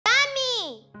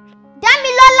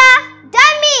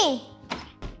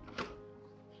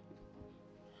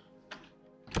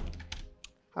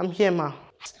I'm here, ma.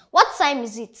 What time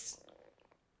is it?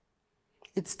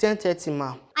 It's 10:30,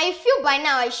 ma. I feel by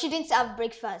now I shouldn't have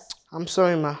breakfast. I'm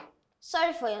sorry, ma.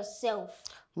 Sorry for yourself.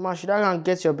 Ma, should I go and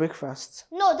get your breakfast?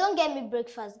 No, don't get me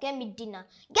breakfast. Get me dinner.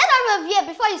 Get out of here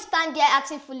before you stand there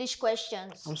asking foolish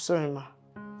questions. I'm sorry, ma.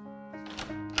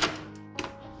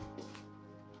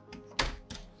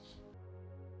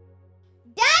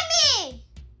 Dammy!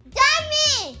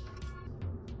 Dammy!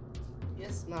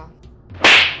 Yes, ma.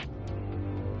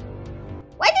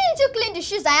 Why didn't you clean the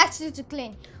shoes I asked you to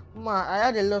clean? Ma, I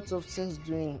had a lot of things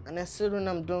doing, and I said when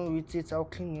I'm done with it, I'll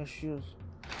clean your shoes.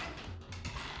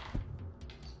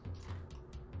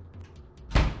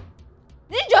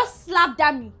 Did you just slap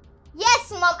Dammy?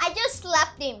 Yes, Mom, I just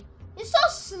slapped him. He's so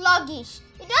sluggish.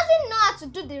 He doesn't know how to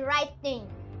do the right thing.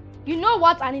 You know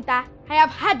what, Anita? I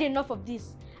have had enough of this.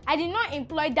 I did not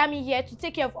employ Dammy here to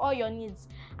take care of all your needs.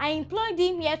 I employed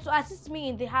him here to assist me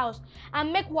in the house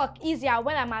and make work easier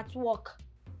when I'm at work.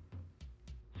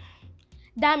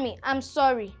 Dammy, I'm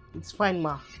sorry. It's fine,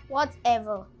 ma.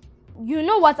 Whatever. You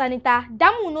know what, Anita?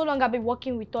 Dammy will no longer be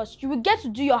working with us. You will get to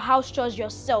do your house chores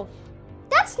yourself.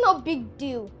 That's no big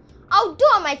deal. I'll do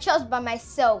all my chores by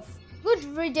myself. Good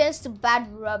riddance to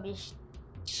bad rubbish.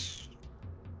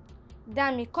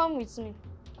 Dammy, come with me.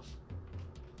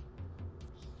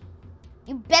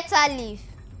 You better leave.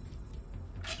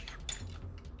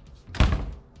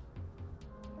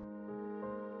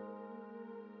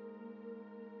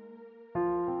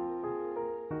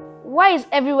 Why is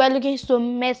everywhere looking so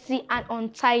messy and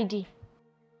untidy?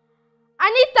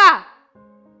 Anita!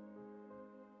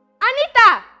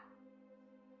 Anita!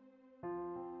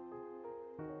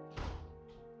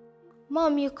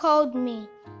 Mom, you called me.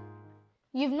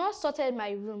 You've not sorted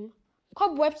my room.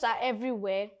 Cobwebs are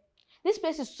everywhere. This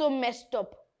place is so messed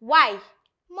up. Why?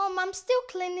 Mom, I'm still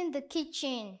cleaning the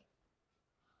kitchen.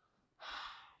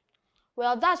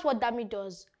 Well, that's what Dammy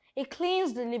does. He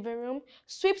cleans the living room,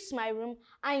 sweeps my room,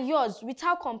 and yours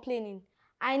without complaining.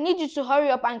 I need you to hurry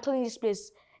up and clean this place.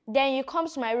 Then you come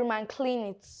to my room and clean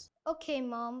it. Okay,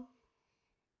 Mom.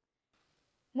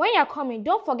 When you're coming,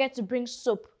 don't forget to bring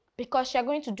soap because you're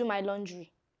going to do my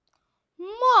laundry.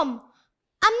 Mom,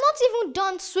 I'm not even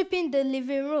done sweeping the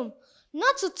living room.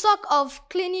 Not to talk of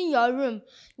cleaning your room.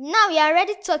 Now you're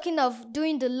already talking of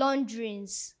doing the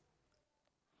laundries.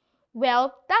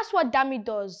 Well, that's what Dammy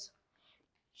does.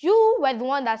 You were the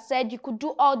one that said you could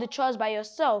do all the chores by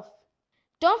yourself.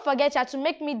 Don't forget you have to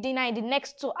make me dinner in the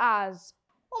next 2 hours.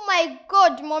 Oh my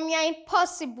God, Mom, you're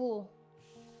impossible.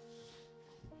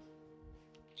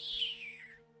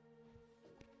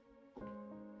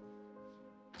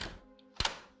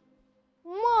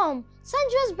 Mom,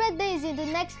 Sandra's birthday is in the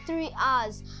next 3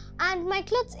 hours and my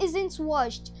clothes isn't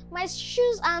washed, my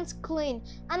shoes aren't clean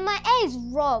and my hair is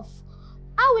rough.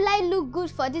 How will I look good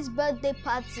for this birthday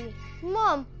party?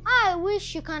 Mom, I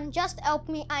wish you can just help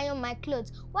me iron my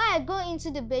clothes while I go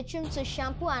into the bedroom to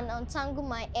shampoo and untangle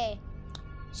my hair.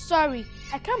 Sorry,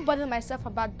 I can't bother myself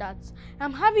about that.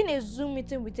 I'm having a Zoom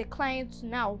meeting with a client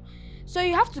now, so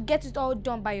you have to get it all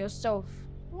done by yourself.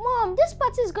 Mom, this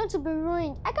party is going to be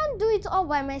ruined. I can't do it all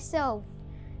by myself.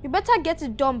 You better get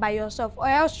it done by yourself or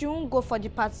else you won't go for the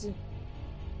party.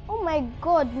 Oh my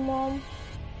God, Mom.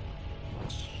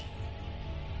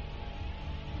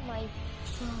 My God.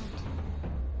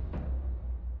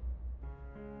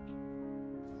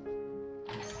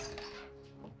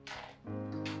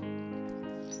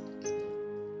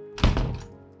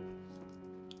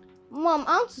 Mom,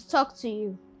 I want to talk to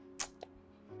you.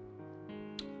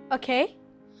 Okay?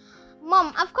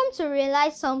 Mom, I've come to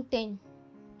realize something.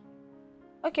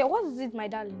 Okay, what is it, my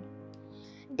darling?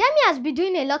 Demi has been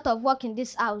doing a lot of work in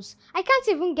this house. I can't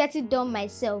even get it done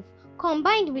myself.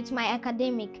 Combined with my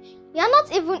academic, you're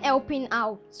not even helping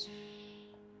out.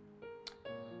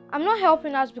 I'm not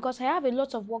helping out because I have a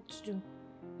lot of work to do.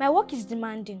 My work is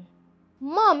demanding.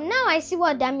 Mom, now I see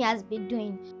what Dami has been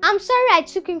doing. I'm sorry I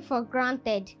took him for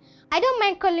granted. I don't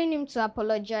mind calling him to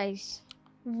apologize.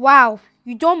 Wow,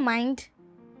 you don't mind?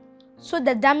 So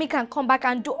that Dami can come back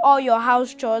and do all your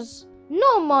house chores?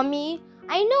 No, Mommy.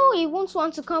 I know he won't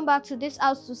want to come back to this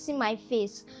house to see my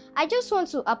face. I just want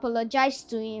to apologize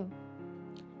to him.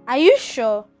 Are you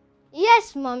sure?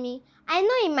 Yes, Mommy. I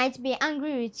know he might be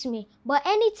angry with me, but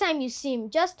anytime you see him,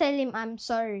 just tell him I'm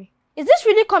sorry. Is this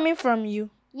really coming from you?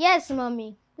 Yes,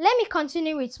 Mommy. Let me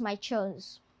continue with my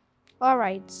chores. All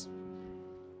right.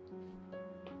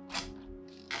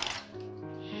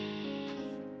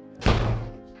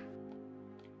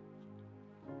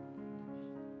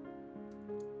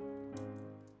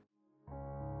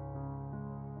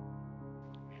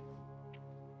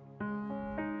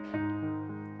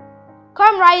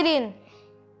 Come right in.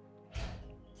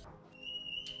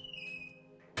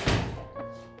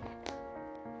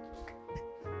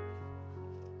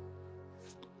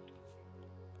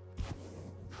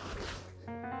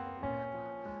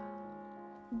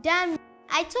 Damn,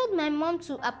 I told my mom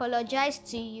to apologize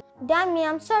to you. Dammy,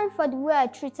 I'm sorry for the way I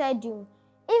treated you.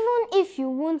 Even if you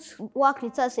won't work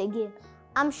with us again,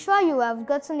 I'm sure you have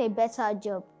gotten a better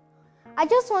job. I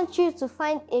just want you to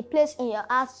find a place in your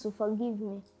heart to forgive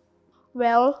me.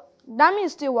 Well, Dami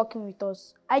is still working with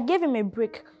us. I gave him a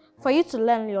break for you to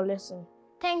learn your lesson.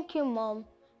 Thank you, Mom.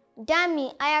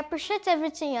 Dammy, I appreciate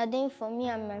everything you're doing for me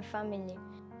and my family.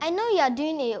 I know you're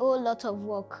doing a whole lot of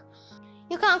work.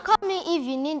 You can call me if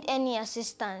you need any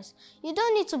assistance. You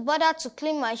don't need to bother to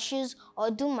clean my shoes or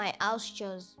do my house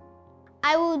chores.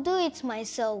 I will do it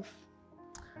myself.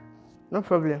 No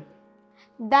problem.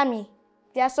 Dami,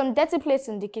 there are some dirty plates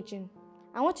in the kitchen.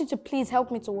 I want you to please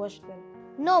help me to wash them.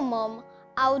 No, Mom.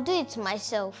 I will do it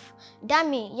myself.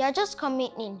 Dammy, you're just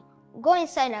coming in. Go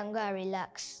inside and go and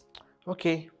relax.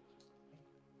 Okay.